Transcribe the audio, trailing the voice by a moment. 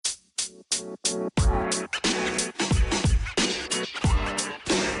Hey,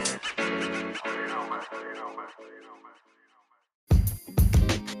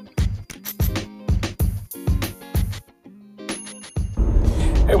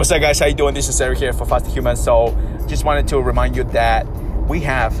 what's up, guys? How you doing? This is Eric here for Fast Human. So just wanted to remind you that we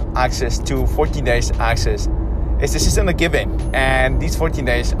have access to 14 days access. It's a system of giving, and these 14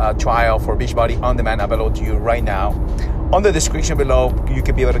 days trial for Beachbody On Demand available to you right now. On the description below, you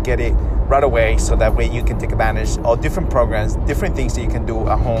can be able to get it right away, so that way you can take advantage of different programs, different things that you can do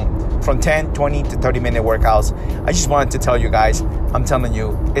at home, from 10, 20 to 30-minute workouts. I just wanted to tell you guys, I'm telling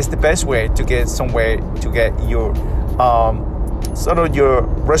you, it's the best way to get somewhere to get your sort of your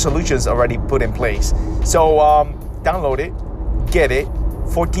resolutions already put in place. So download it, get it,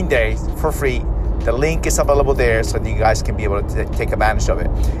 14 days for free. The link is available there so that you guys can be able to take advantage of it.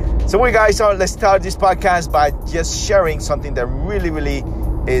 So anyway, guys, let's start this podcast by just sharing something that really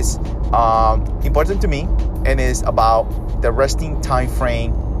is important to me, and is about the resting time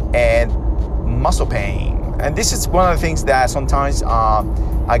frame and muscle pain. And this is one of the things that sometimes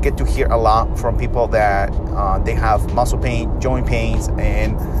I get to hear a lot from people that they have muscle pain, joint pains,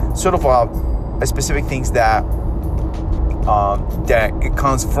 and sort of specific things that it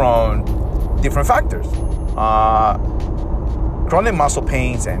comes from different factors. Chronic muscle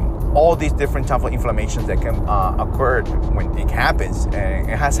pains and all these different types of inflammations that can occur when it happens. And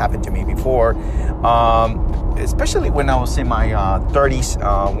it has happened to me before, especially when I was in my 30s,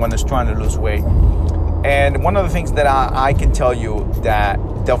 when I was trying to lose weight. And one of the things that I can tell you that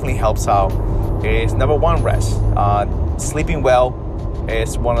definitely helps out is, number one, rest. Sleeping well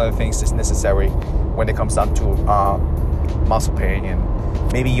is one of the things that's necessary when it comes down to muscle pain. And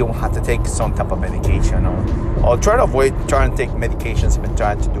maybe you have to take some type of medication, or try to avoid trying to take medications and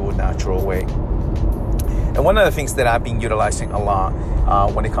trying to do it a natural way. And one of the things that I've been utilizing a lot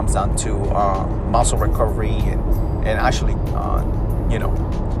when it comes down to muscle recovery and actually,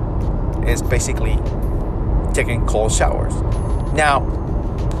 is basically taking cold showers. Now,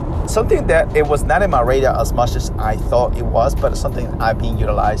 something that it was not in my radar as much as I thought it was, but it's something I've been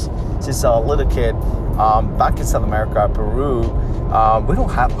utilized since a little kid. Back in South America, Peru, we don't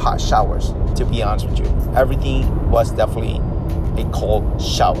have hot showers, to be honest with you. Everything was definitely a cold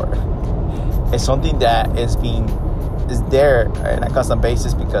shower. It's something that is there on a constant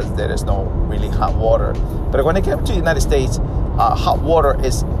basis because there is no really hot water. But when it comes to the United States, hot water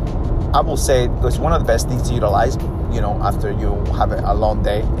is, I will say, it's one of the best things to utilize, after you have a long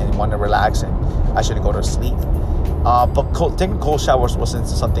day and you want to relax and actually go to sleep. But taking cold showers wasn't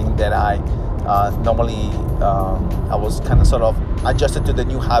something that I normally, I was kind of sort of adjusted to the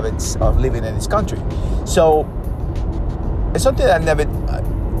new habits of living in this country. So it's something that I never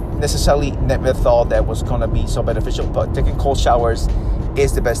thought that was going to be so beneficial. But taking cold showers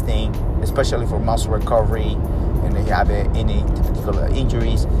is the best thing, especially for muscle recovery, and if you have any particular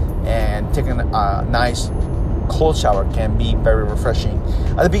injuries. And taking a nice cold shower can be very refreshing.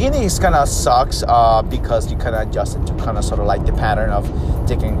 At the beginning, it kind of sucks because you kind of adjust it to kind of sort of like the pattern of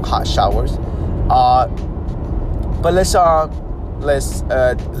taking hot showers. But let's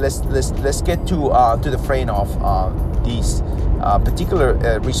get to the frame of these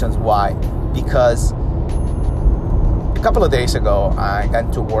particular reasons why. Because a couple of days ago, I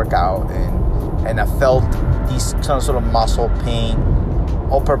got to work out and I felt these sort of muscle pain,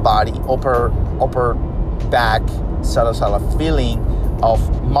 upper body, upper back, sort of feeling of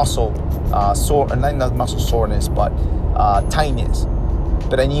muscle sore, not muscle soreness, but tightness.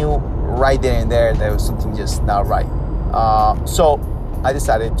 But I knew right there and there was something just not right. So I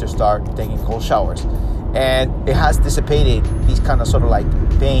decided to start taking cold showers, and it has dissipated these kind of sort of like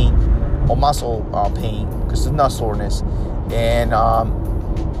pain or muscle pain, because it's not soreness, and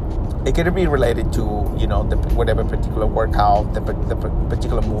it can be related to whatever particular workout, the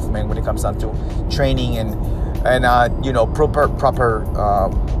particular movement when it comes down to training and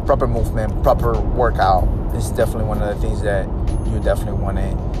proper movement, proper workout is definitely one of the things that you definitely want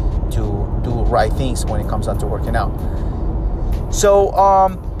to do right things when it comes down to working out. So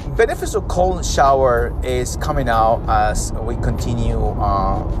benefits of cold shower is coming out as we continue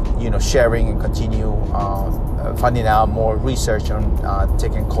sharing and continue finding out more research on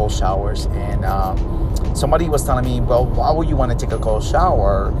taking cold showers. And somebody was telling me, well, why would you want to take a cold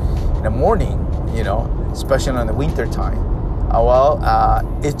shower in the morning, especially in the winter time?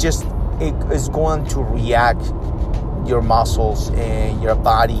 It is going to react your muscles and your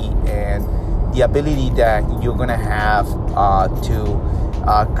body, and the ability that you're going to have to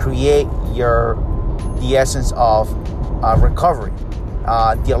create the essence of recovery,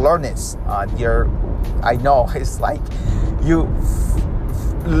 the alertness, I know it's like you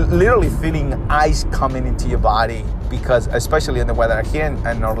literally feeling ice coming into your body, because especially in the weather here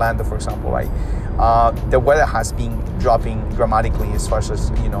in Orlando, for example, right? The weather has been dropping dramatically as far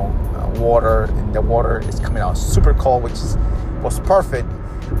as water, and the water is coming out super cold, which was perfect.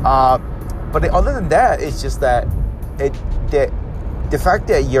 But other than that, it's just that the fact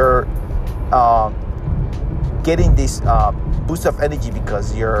that you're getting this boost of energy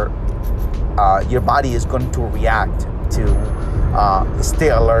because your body is going to react to stay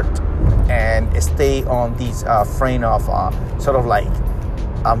alert and stay on this frame of sort of like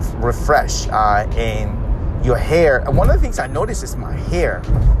refresh in your hair. And one of the things I noticed is my hair.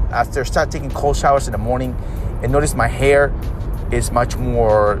 After I start taking cold showers in the morning, I notice my hair is much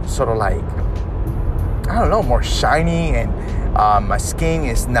more sort of like, I don't know, more shiny, and my skin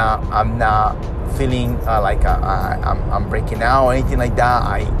is not, I'm not feeling like I'm breaking out or anything like that.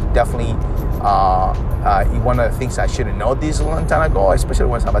 I definitely, one of the things I should have known this a long time ago, especially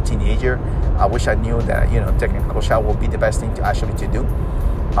when I'm a teenager. I wish I knew that, taking a cold shower would be the best thing to do.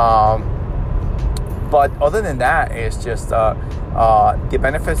 But other than that, it's just the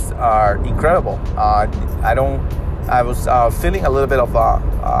benefits are incredible. I was feeling a little bit of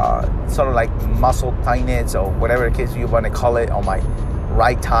sort of like muscle tightness or whatever the case you want to call it on my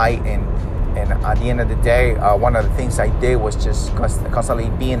right thigh, and at the end of the day, one of the things I did was just constantly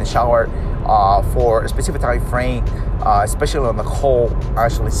be in the shower for a specific time frame, especially on the cold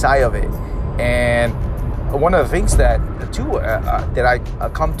actually side of it. And one of the things that too that I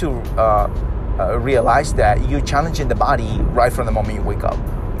come to realize, that you're challenging the body right from the moment you wake up,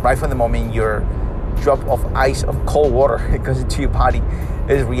 right from the moment your drop of ice of cold water it goes into your body.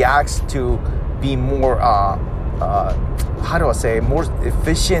 It reacts to be more more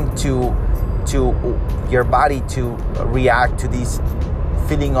efficient to your body to react to this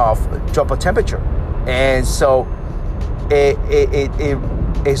feeling of drop of temperature. And so it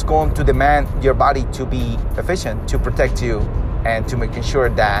is going to demand your body to be efficient, to protect you, and to making sure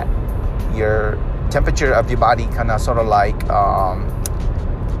that your temperature of your body kind of sort of like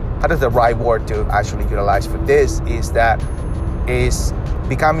how does the right word to actually utilize for this is that is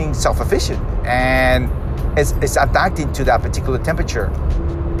becoming self-efficient, and it's adapting to that particular temperature,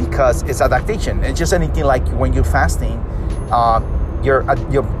 because it's adaptation. It's just anything like when you're fasting, you're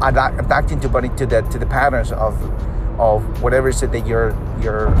adapting to body to the patterns of whatever it is that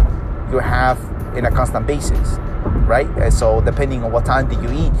you have in a constant basis, right? And so depending on what time that you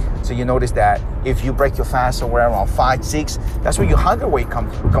eat, so you notice that if you break your fast somewhere around 5, 6, that's when your hunger weight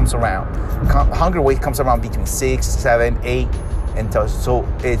comes around. Hunger weight comes around between 6, 7, 8, and so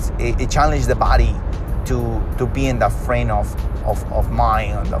it challenges the body to be in the frame of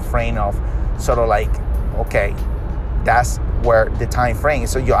mind, on the frame of sort of like, okay, that's where the time frame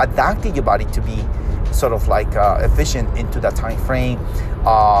is. So you're adapting your body to be sort of like efficient into that time frame,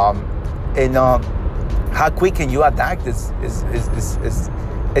 and how quick can you adapt is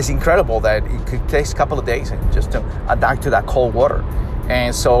incredible. That it could take a couple of days and just to adapt to that cold water.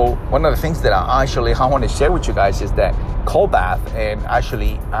 And so one of the things that I want to share with you guys is that cold bath, and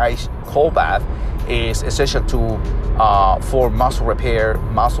actually ice cold bath, is essential for muscle repair,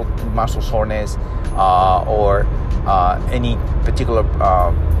 muscle soreness, or any particular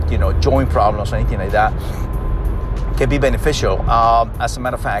joint problems or anything like that. Can be beneficial. As a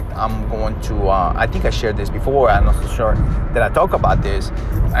matter of fact, I'm going to, I think I shared this before, I'm not so sure that I talk about this,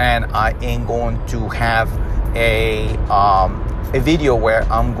 and I am going to have a video where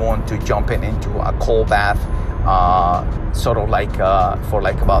I'm going to jump into a cold bath, sort of like for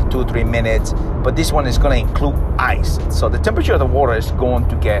like about 2-3 minutes, but this one is going to include ice. So the temperature of the water is going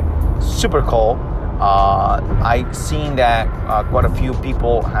to get super cold. I've seen that quite a few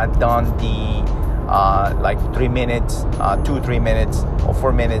people had done the like 3 minutes, 2-3 minutes, or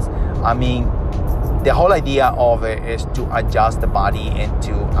 4 minutes. I mean, the whole idea of it is to adjust the body and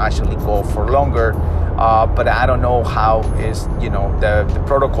to actually go for longer. But I don't know how is the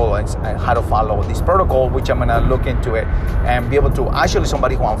protocol and how to follow this protocol, which I'm gonna look into it and be able to. Actually,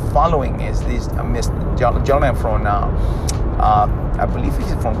 somebody who I'm following is this gentleman from I believe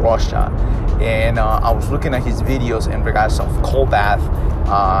he's from Russia, and I was looking at his videos in regards of cold bath.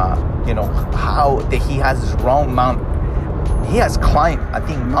 How that he has his own mount. He has climbed, I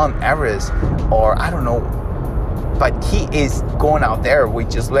think, Mount Everest, or I don't know, but he is going out there with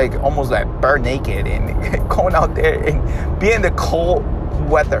just like almost like bare naked and going out there and being in the cold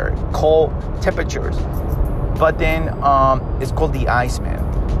weather, cold temperatures. But then it's called the Iceman,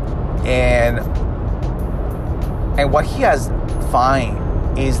 and what he has found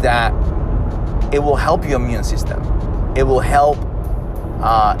is that it will help your immune system. It will help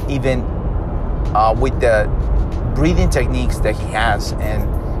even with the breathing techniques that he has, and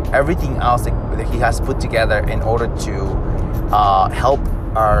everything else that he has put together in order to help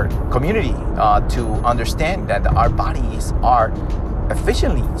our community to understand that our bodies are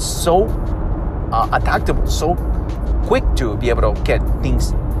efficiently so adaptable, so quick to be able to get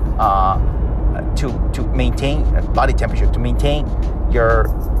things to maintain body temperature, to maintain your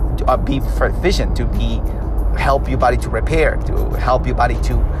be efficient, to be help your body to repair, to help your body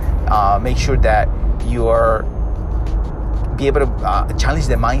to make sure that you're be able to challenge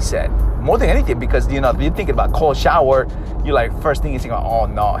the mindset more than anything. Because if you're thinking about cold shower, you're like, first thing is thinking, oh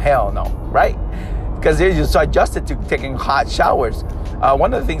no, hell no, right? Because you're so adjusted to taking hot showers.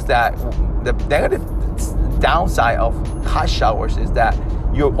 One of the things that the negative downside of hot showers is that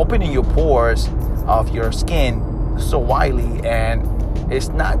you're opening your pores of your skin so widely, and it's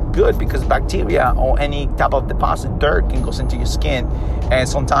not good because bacteria or any type of deposit dirt can go into your skin, and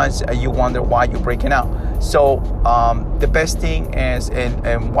sometimes you wonder why you're breaking out. So the best thing is,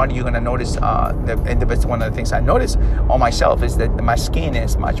 and what you're gonna notice, one of the things I noticed on myself is that my skin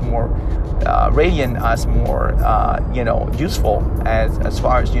is much more radiant, as more useful as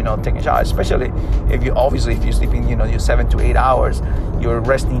far as taking a shower, especially if you're sleeping your 7 to 8 hours, your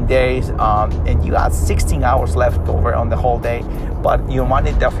resting days, and you got 16 hours left over on the whole day. But you want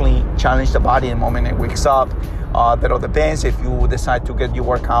to definitely challenge the body the moment it wakes up. That all depends. If you decide to get your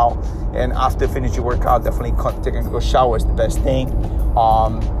workout, and after finish your workout, definitely taking a good shower is the best thing.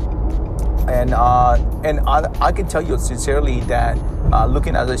 And I can tell you sincerely that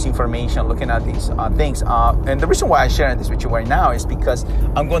looking at this information, looking at these things, and the reason why I'm sharing this with you right now is because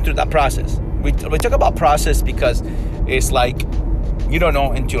I'm going through that process. We talk about process because it's like you don't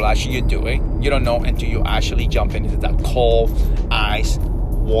know until actually you do it. You don't know until you actually jump into that cold ice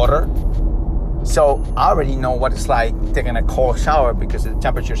water. So I already know what it's like taking a cold shower because the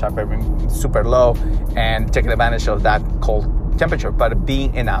temperatures are very super low, and taking advantage of that cold temperature. But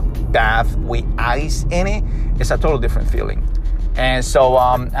being in a bath with ice in it is a total different feeling. And so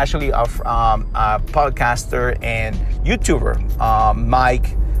actually our podcaster and YouTuber,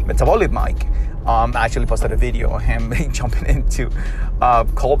 Mike, Metabolic Mike, actually posted a video of him jumping into a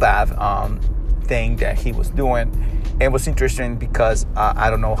cold bath thing that he was doing. It was interesting because I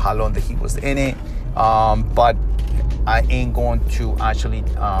don't know how long that he was in it, but I ain't going to actually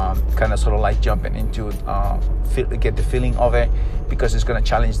kind of sort of like jumping into get the feeling of it, because it's going to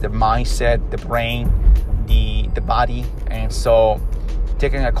challenge the mindset, the brain, the body. And so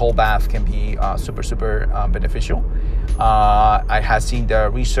taking a cold bath can be super beneficial. I have seen the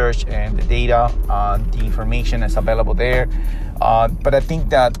research and the data, the information is available there. But I think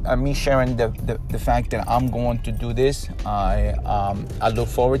that me sharing the fact that I'm going to do this, I look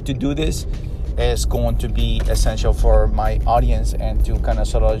forward to do this, is going to be essential for my audience, and to kind of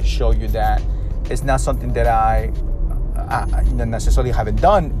sort of show you that it's not something that I necessarily haven't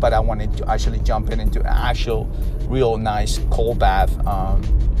done, but I wanted to actually jump into an actual real nice cold bath,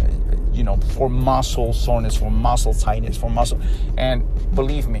 for muscle soreness, for muscle tightness, for muscle. And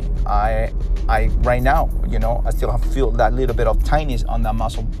believe me, I right now, I still feel that little bit of tightness on that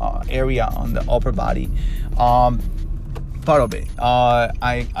muscle area on the upper body. Part of it.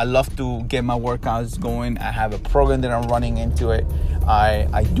 I love to get my workouts going. I have a program that I'm running into it.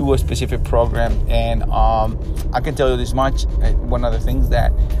 I do a specific program, and I can tell you this much. One of the things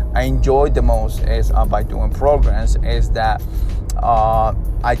that I enjoy the most is by doing programs is that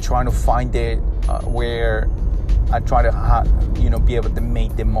I try to find it where I try to be able to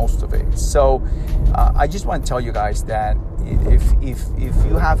make the most of it. So I just want to tell you guys that if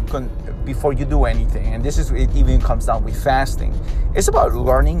you have before you do anything, and this is it even comes down with fasting, it's about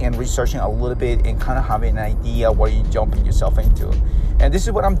learning and researching a little bit and kind of having an idea what you're jumping yourself into. And this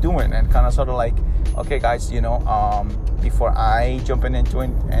is what I'm doing, and kind of sort of like, okay guys, before I jump into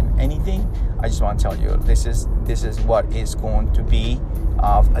anything, I just want to tell you this is what is going to be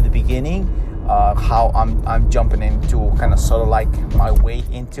at the beginning, how I'm jumping into kind of sort of like my way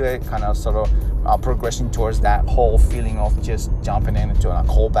into it, kind of sort of progressing towards that whole feeling of just jumping into a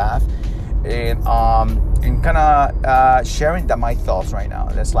cold bath, and kind of sharing my thoughts right now.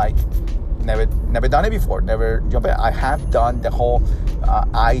 That's like never done it before, never jump in. I have done the whole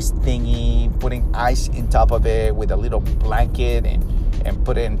ice thingy, putting ice in top of it with a little blanket and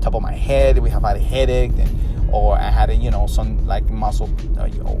put it on top of my head. We have had a headache, or I had some like muscle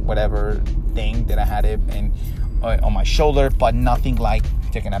whatever thing that I had it on my shoulder, but nothing like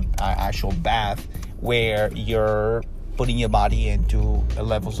taking an actual bath where you're putting your body into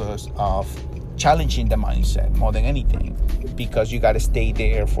levels of challenging the mindset more than anything, because you got to stay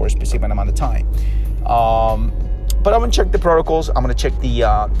there for a specific amount of time. But I'm gonna check the protocols. I'm gonna check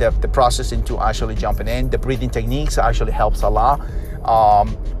the process into actually jumping in. The breathing techniques actually helps a lot.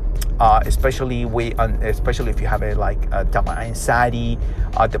 especially if you have type of anxiety,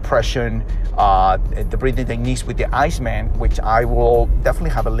 depression, the breathing techniques with the Iceman, which I will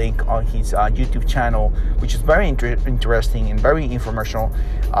definitely have a link on his YouTube channel, which is very interesting and very informational.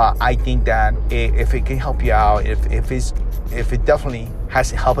 I think that if it can help you out, if it definitely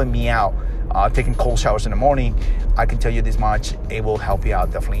has helped me out, taking cold showers in the morning, I can tell you this much: it will help you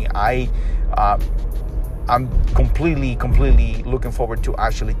out definitely. I'm completely looking forward to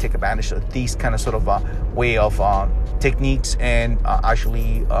actually take advantage of these kind of sort of way of techniques and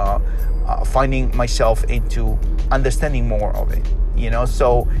actually finding myself into understanding more of it.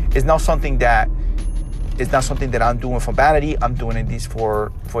 So it's not something that I'm doing for vanity. I'm doing this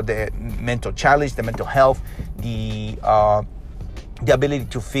for the mental challenge, the mental health, the ability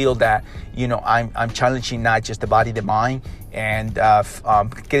to feel that I'm challenging not just the body, the mind, and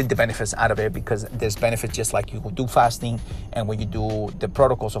getting the benefits out of it, because there's benefits just like you do fasting, and when you do the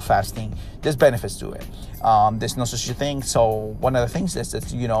protocols of fasting, there's benefits to it. There's no such a thing. So one of the things is that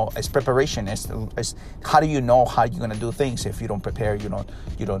it's preparation. It's how do you know how you're gonna do things? If you don't prepare, you don't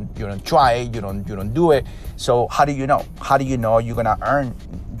try it, you don't do it. So how do you know? How do you know you're gonna earn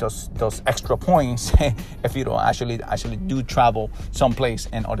those extra points if you don't actually do travel someplace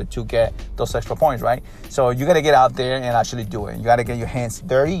in order to get those extra points, right? So you got to get out there and actually do it. You got to get your hands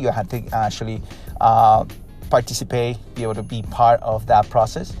dirty. You have to actually participate, be able to be part of that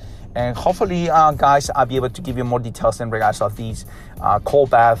process. And hopefully, guys, I'll be able to give you more details in regards of these cold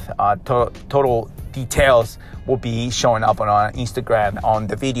bath. Total details will be showing up on our Instagram on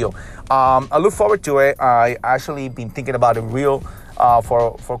the video. I look forward to it. I actually been thinking about it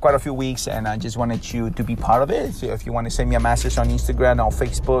for quite a few weeks, and I just wanted you to be part of it. So if you want to send me a message on Instagram or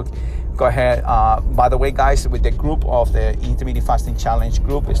Facebook, go ahead. By the way, guys, with the group of the Intermittent Fasting Challenge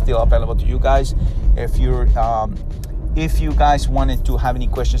group is still available to you guys. If you guys wanted to have any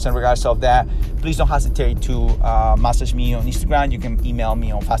questions in regards of that, please don't hesitate to message me on Instagram. You can email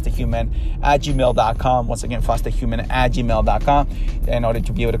me on fasterhuman@gmail.com. Once again, fasterhuman@gmail.com. In order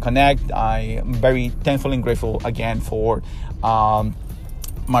to be able to connect, I am very thankful and grateful again for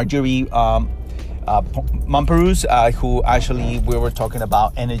Marjorie Momperus, who actually we were talking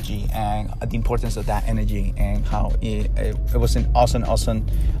about energy and the importance of that energy, and how it was an awesome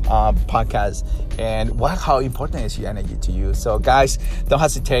podcast, and how important is your energy to you. So guys, don't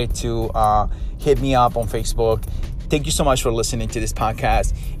hesitate to hit me up on Facebook. Thank you so much for listening to this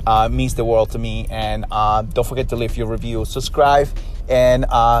podcast. It means the world to me. And don't forget to leave your review, subscribe, and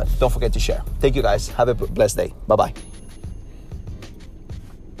don't forget to share. Thank you guys. Have a blessed day. Bye-bye.